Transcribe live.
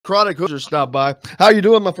Chronic Hoosier stopped by. How you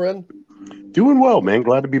doing, my friend? Doing well, man.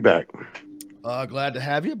 Glad to be back. Glad to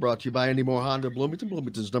have you. Brought to you by Andy Moore Honda Bloomington,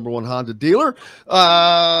 Bloomington's #1 Honda dealer.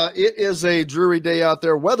 It is a dreary day out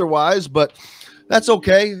there weather-wise, but that's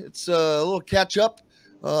okay. It's a little catch-up.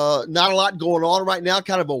 Not a lot going on right now.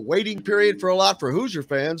 Kind of a waiting period for a lot for Hoosier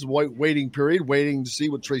fans. Waiting period, waiting to see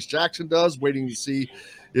what Trayce Jackson does, waiting to see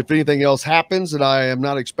if anything else happens, and I am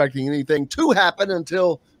not expecting anything to happen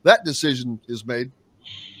until that decision is made.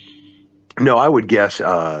 No, I would guess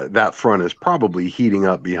that front is probably heating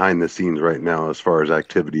up behind the scenes right now as far as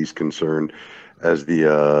activity is concerned, as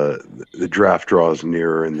the draft draws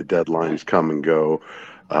nearer and the deadlines come and go.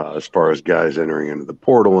 As far as guys entering into the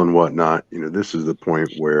portal and whatnot, this is the point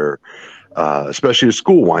where, especially as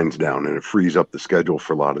school winds down and it frees up the schedule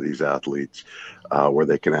for a lot of these athletes, where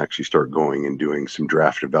they can actually start going and doing some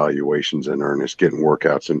draft evaluations in earnest, getting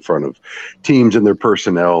workouts in front of teams and their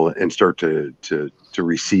personnel, and start to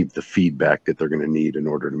receive the feedback that they're going to need in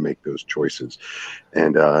order to make those choices.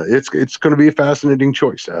 And it's going to be a fascinating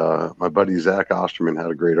choice. My buddy Zach Osterman had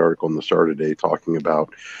a great article in the Star today talking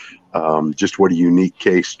about just what a unique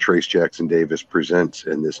case Trayce Jackson-Davis presents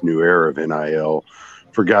in this new era of NIL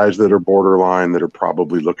for guys that are borderline, that are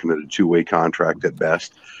probably looking at a two-way contract at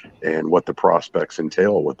best, and what the prospects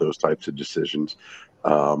entail with those types of decisions.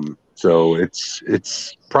 So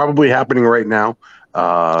it's probably happening right now.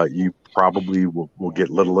 You probably will get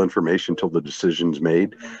little information until the decision's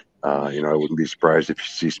made. I wouldn't be surprised if you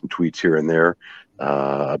see some tweets here and there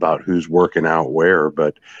about who's working out where,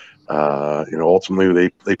 but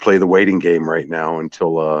ultimately they play the waiting game right now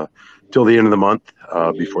until the end of the month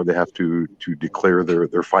before they have to declare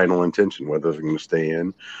their final intention, whether they're going to stay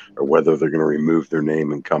in or whether they're going to remove their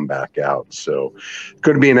name and come back out. So it's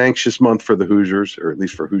going to be an anxious month for the Hoosiers, or at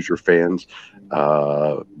least for Hoosier fans.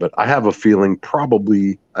 But I have a feeling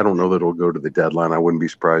probably, I don't know that it'll go to the deadline. I wouldn't be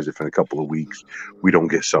surprised if in a couple of weeks we don't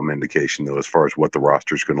get some indication, though, as far as what the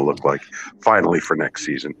roster is going to look like finally for next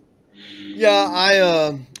season.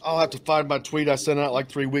 Yeah, I'll have to find my tweet I sent out like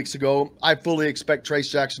 3 weeks ago. I fully expect Trayce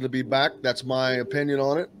Jackson to be back. That's my opinion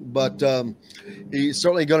on it. But he's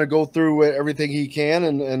certainly going to go through everything he can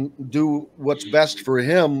and do what's best for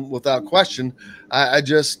him without question. I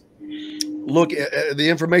just look at the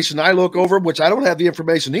information I look over, which I don't have the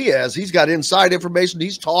information he has. He's got inside information.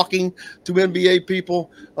 He's talking to NBA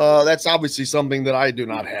people. That's obviously something that I do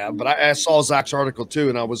not have. But I saw Zach's article too,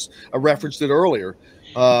 and I referenced it earlier.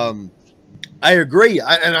 I agree.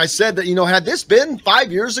 I said that, had this been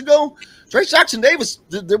 5 years ago, Trayce Jackson-Davis,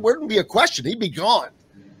 there wouldn't be a question. He'd be gone.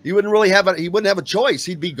 He wouldn't have a choice.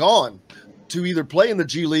 He'd be gone to either play in the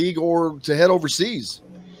G League or to head overseas.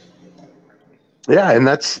 Yeah, and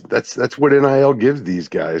that's what NIL gives these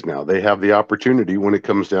guys now. They have the opportunity when it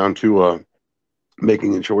comes down to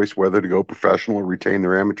making a choice whether to go professional or retain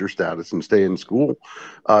their amateur status and stay in school,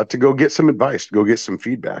 to go get some advice, to go get some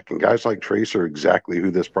feedback. And guys like Trayce are exactly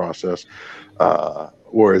who this process,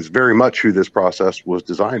 or is very much who this process was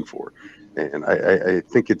designed for. And I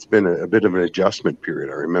think it's been a bit of an adjustment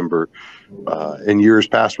period. I remember in years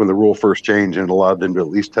past when the rule first changed and allowed them to at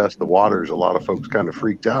least test the waters, a lot of folks kind of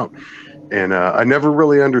freaked out. And I never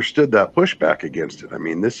really understood that pushback against it. I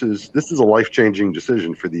mean, this is a life-changing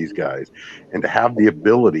decision for these guys. And to have the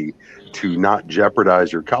ability to not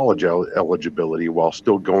jeopardize your college eligibility while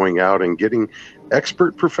still going out and getting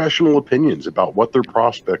expert professional opinions about what their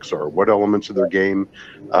prospects are, what elements of their game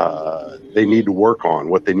they need to work on,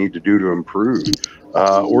 what they need to do to improve,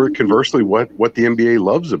 or conversely, what the NBA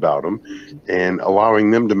loves about them, and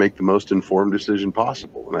allowing them to make the most informed decision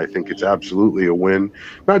possible. And I think it's absolutely a win,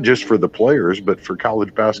 not just for the players, but for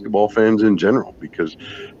college basketball fans in general, because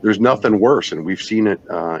there's nothing worse. And we've seen it,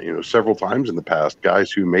 several times in the past,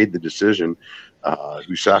 guys who made the decision,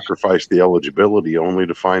 who sacrificed the eligibility only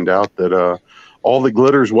to find out that all that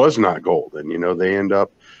glitters was not gold. And, they end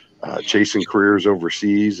up chasing careers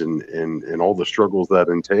overseas and all the struggles that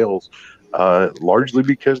entails, largely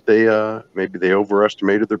because maybe they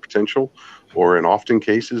overestimated their potential, or in often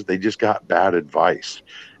cases, they just got bad advice.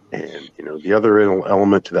 And, the other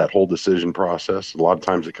element to that whole decision process, a lot of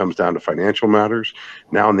times it comes down to financial matters.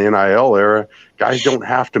 Now in the NIL era, guys don't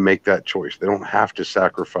have to make that choice. They don't have to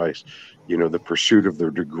sacrifice, the pursuit of their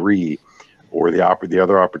degree or the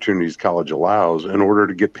other opportunities college allows in order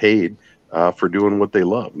to get paid for doing what they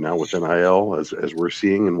love. Now with NIL, as we're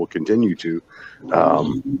seeing and will continue to,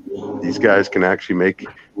 these guys can actually make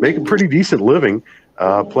a pretty decent living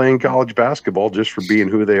playing college basketball just for being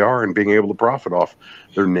who they are and being able to profit off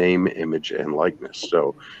their name, image, and likeness.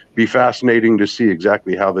 So be fascinating to see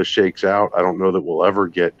exactly how this shakes out. I don't know that we'll ever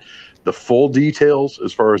get the full details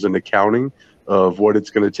as far as an accounting of what it's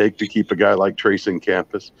going to take to keep a guy like Trayce in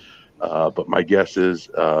campus. But my guess is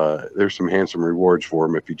there's some handsome rewards for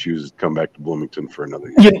him if he chooses to come back to Bloomington for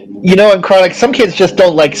another year. You know, in Chronic, some kids just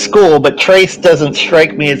don't like school, but Trayce doesn't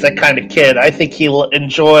strike me as that kind of kid. I think he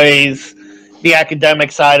enjoys the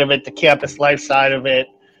academic side of it, the campus life side of it.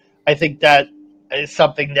 I think that is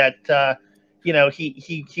something that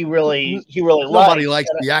he really Nobody likes. likes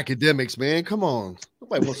the academics, man. Come on.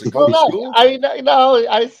 Nobody wants to go Well, to no, school. I mean,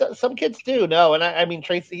 no, some kids do. No, and I mean,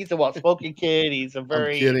 Trayce, he's a well-spoken kid. He's a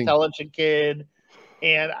very kidding. intelligent kid,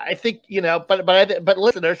 and I think but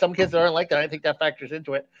listen, there's some kids that aren't like that. I think that factors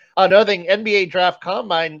into it. Another thing, NBA Draft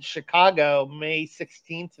Combine, Chicago, May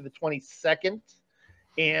 16th to the 22nd,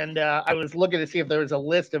 and I was looking to see if there was a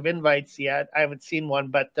list of invites yet. I haven't seen one,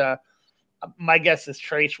 but my guess is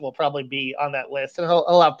Trayce will probably be on that list, and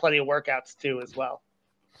he'll have plenty of workouts too as well.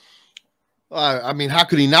 I mean, how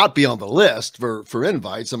could he not be on the list for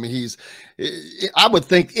invites? I mean, I would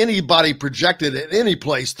think anybody projected at any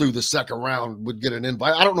place through the second round would get an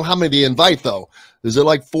invite. I don't know how many they invite, though. Is it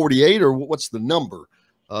like 48 or what's the number?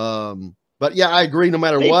 But yeah, I agree. No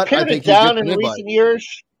matter what, I think he's down in recent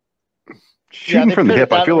years. Shooting from the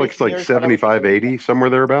hip, I feel like it's like 75, 80, somewhere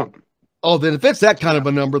thereabout. Oh, then if it's that kind of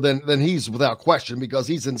a number, then he's without question because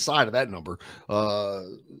he's inside of that number.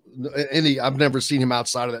 I've never seen him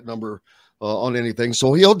outside of that number on anything,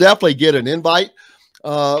 so he'll definitely get an invite.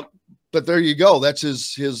 But there you go. That's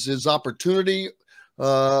his opportunity.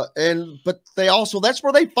 But they also, that's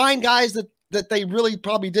where they find guys that they really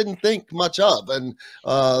probably didn't think much of, and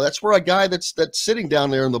that's where a guy that's sitting down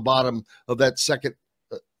there in the bottom of that second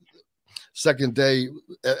day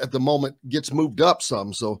at the moment gets moved up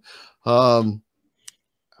some. So how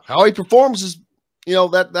he performs is,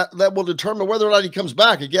 that will determine whether or not he comes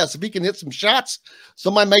back. I guess if he can hit some shots,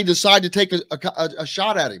 somebody may decide to take a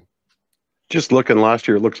shot at him. Just looking last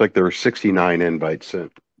year, it looks like there were 69 invites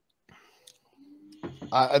sent.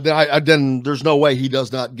 Then there's no way he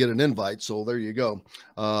does not get an invite. So there you go.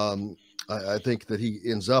 I think that he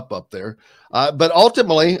ends up there. But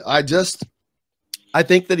ultimately, I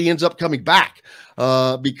think that he ends up coming back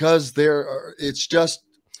because it's just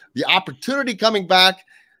the opportunity coming back.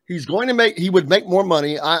 He would make more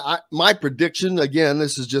money. My prediction, again,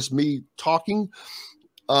 this is just me talking.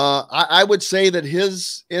 I would say that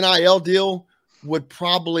his NIL deal would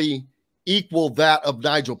probably equal that of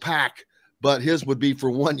Nigel Pack, but his would be for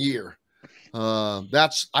 1 year.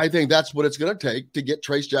 I think that's what it's going to take to get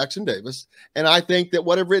Trayce Jackson-Davis. And I think that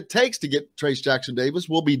whatever it takes to get Trayce Jackson-Davis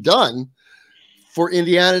will be done for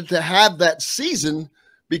Indiana to have that season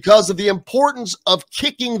because of the importance of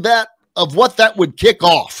what that would kick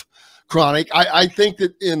off, Chronic. I think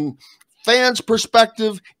that in fans'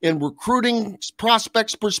 perspective, in recruiting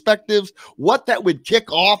prospects' perspective, what that would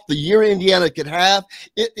kick off the year Indiana could have,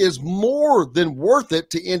 it is more than worth it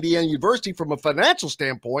to Indiana University from a financial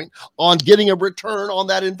standpoint on getting a return on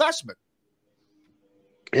that investment.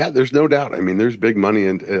 Yeah, there's no doubt. I mean, there's big money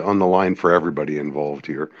on the line for everybody involved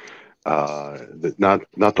here. Not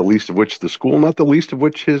the least of which the school, not the least of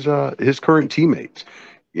which his current teammates.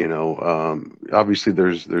 Obviously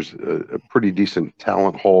there's a pretty decent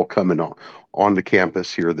talent haul coming on the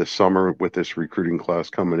campus here this summer with this recruiting class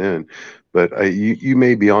coming in. But you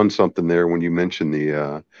may be on something there when you mention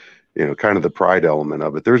the kind of the pride element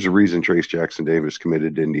of it. There's a reason Trayce Jackson-Davis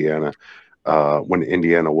committed to Indiana when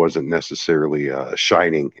Indiana wasn't necessarily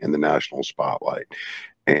shining in the national spotlight.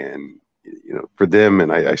 And for them,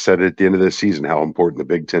 and I said at the end of this season how important the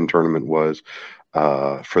Big Ten tournament was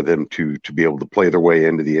for them to be able to play their way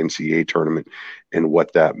into the NCAA tournament and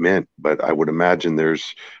what that meant. But I would imagine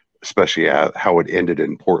there's, especially how it ended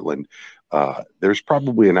in Portland, there's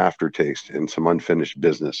probably an aftertaste and some unfinished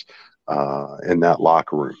business in that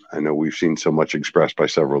locker room. I know we've seen so much expressed by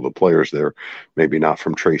several of the players there, maybe not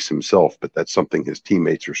from Trayce himself, but that's something his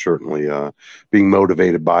teammates are certainly being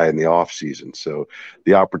motivated by in the offseason. So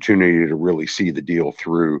the opportunity to really see the deal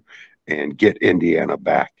through and get Indiana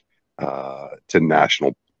back to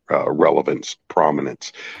national relevance,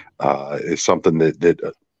 prominence is something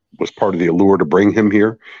that was part of the allure to bring him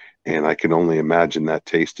here. And I can only imagine that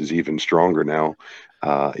taste is even stronger now,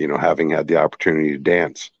 having had the opportunity to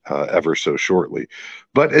dance ever so shortly.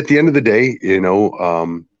 But at the end of the day,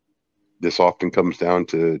 this often comes down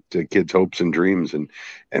to kids' hopes and dreams and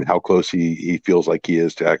how close he feels like he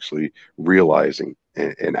is to actually realizing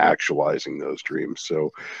and actualizing those dreams.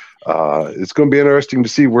 So it's going to be interesting to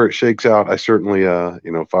see where it shakes out. I certainly,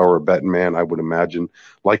 if I were a betting man, I would imagine,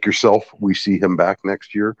 like yourself, we see him back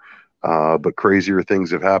next year. But crazier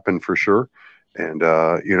things have happened for sure. And,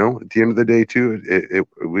 at the end of the day, too, it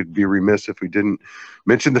would be remiss if we didn't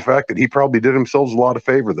mention the fact that he probably did himself a lot of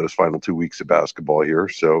favor those final 2 weeks of basketball here.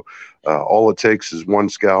 So all it takes is one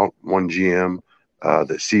scout, one GM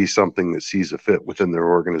that sees something, that sees a fit within their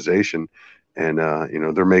organization. And,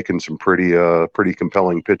 they're making some pretty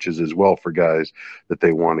compelling pitches as well for guys that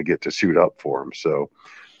they want to get to suit up for them. So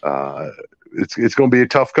it's going to be a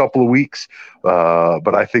tough couple of weeks,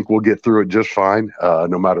 but I think we'll get through it just fine.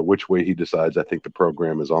 No matter which way he decides, I think the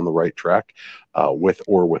program is on the right track, with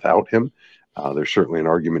or without him. There's certainly an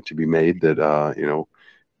argument to be made that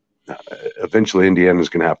eventually Indiana is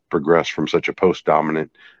going to have to progress from such a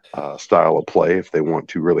post-dominant style of play if they want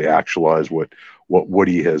to really actualize what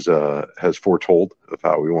Woody has foretold of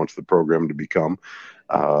how he wants the program to become.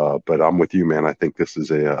 But I'm with you, man. I think this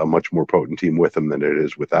is a much more potent team with him than it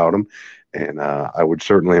is without him. And I would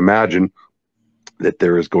certainly imagine that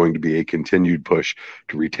there is going to be a continued push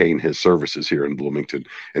to retain his services here in Bloomington.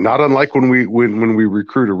 And not unlike when we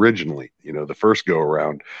recruit originally, the first go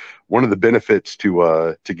around, one of the benefits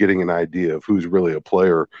to getting an idea of who's really a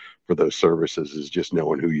player for those services is just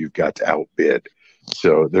knowing who you've got to outbid.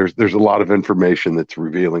 So there's a lot of information that's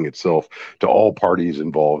revealing itself to all parties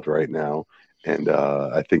involved right now. And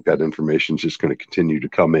I think that information is just going to continue to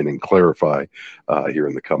come in and clarify here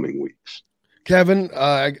in the coming weeks. Kevin,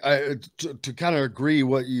 to kind of agree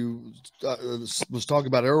what you was talking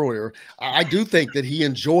about earlier, I do think that he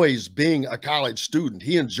enjoys being a college student.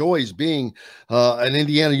 He enjoys being an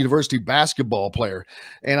Indiana University basketball player.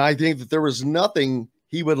 And I think that there was nothing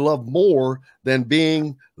he would love more than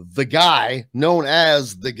being the guy, known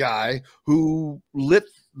as the guy, who lit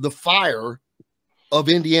the fire of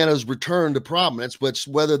Indiana's return to prominence, which,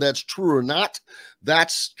 whether that's true or not,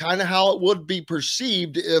 that's kind of how it would be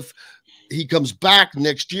perceived if he comes back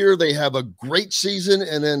next year. They have a great season,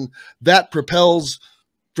 and then that propels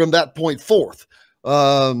from that point forth.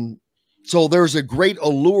 So there's a great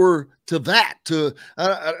allure to that.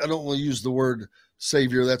 I don't want to use the word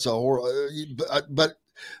savior. That's a horror, but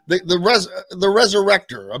the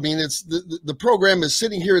resurrector. I mean, it's the program is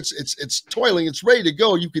sitting here. It's toiling. It's ready to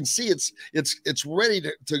go. You can see it's ready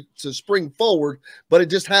to spring forward, but it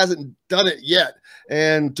just hasn't done it yet.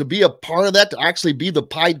 And to be a part of that, to actually be the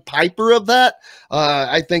Pied Piper of that,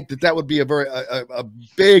 I think that would be a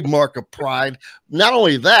big mark of pride. Not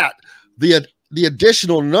only that, the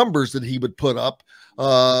additional numbers that he would put up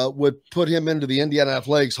would put him into the Indiana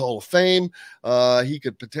Athletics Hall of Fame. He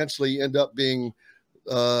could potentially end up being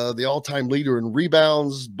the all-time leader in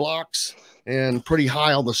rebounds, blocks, and pretty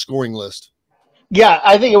high on the scoring list. Yeah,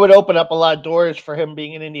 I think it would open up a lot of doors for him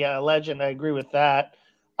being an Indiana legend. I agree with that.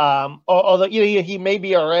 Although he may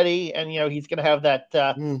be already, and he's going to have that.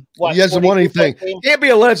 He hasn't won anything. You can't be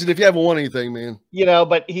a legend if you haven't won anything, man.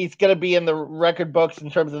 But he's going to be in the record books in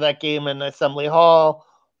terms of that game in Assembly Hall.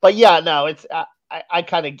 But yeah, no, it's I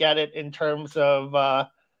kind of get it in terms of.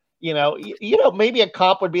 Maybe a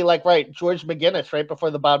comp would be like, right, George McGinnis, right before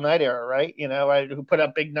the Bob Knight era, right? Who put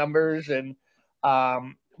up big numbers and,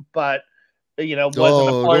 but wasn't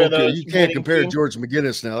a part of those. You can't compare teams. George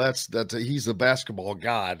McGinnis now. That's he's a basketball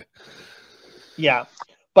god. Yeah,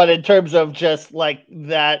 but in terms of just like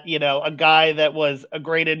that, a guy that was a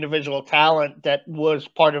great individual talent that was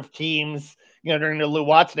part of teams, during the Lou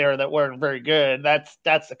Watson era that weren't very good. That's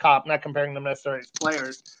the comp. Not comparing them necessarily as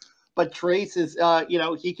players. But Trayce is,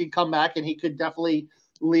 he could come back and he could definitely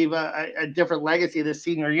leave a different legacy this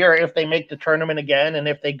senior year if they make the tournament again and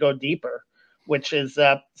if they go deeper, which is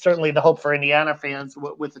certainly the hope for Indiana fans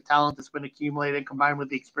with the talent that's been accumulated combined with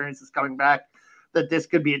the experiences coming back, that this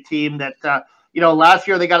could be a team that, last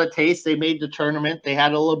year they got a taste. They made the tournament. They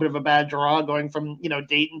had a little bit of a bad draw going from,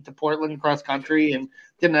 Dayton to Portland cross country and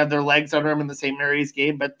didn't have their legs under them in the St. Mary's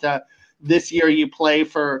game. But this year you play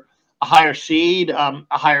for a higher seed, a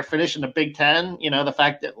higher finish in the Big Ten.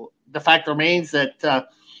 The fact remains that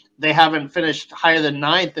they haven't finished higher than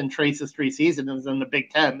 9th in Trayce's 3 seasons in the Big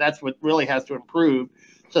Ten. That's what really has to improve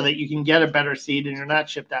so that you can get a better seed and you're not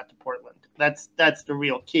shipped out to Portland. That's the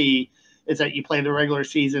real key, is that you play the regular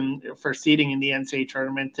season for seeding in the NCAA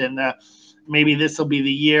tournament. And maybe this will be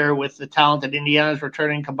the year with the talent that Indiana's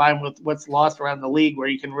returning combined with what's lost around the league where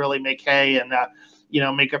you can really make hay and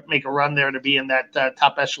make a run there to be in that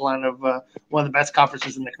top echelon of one of the best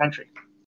conferences in the country.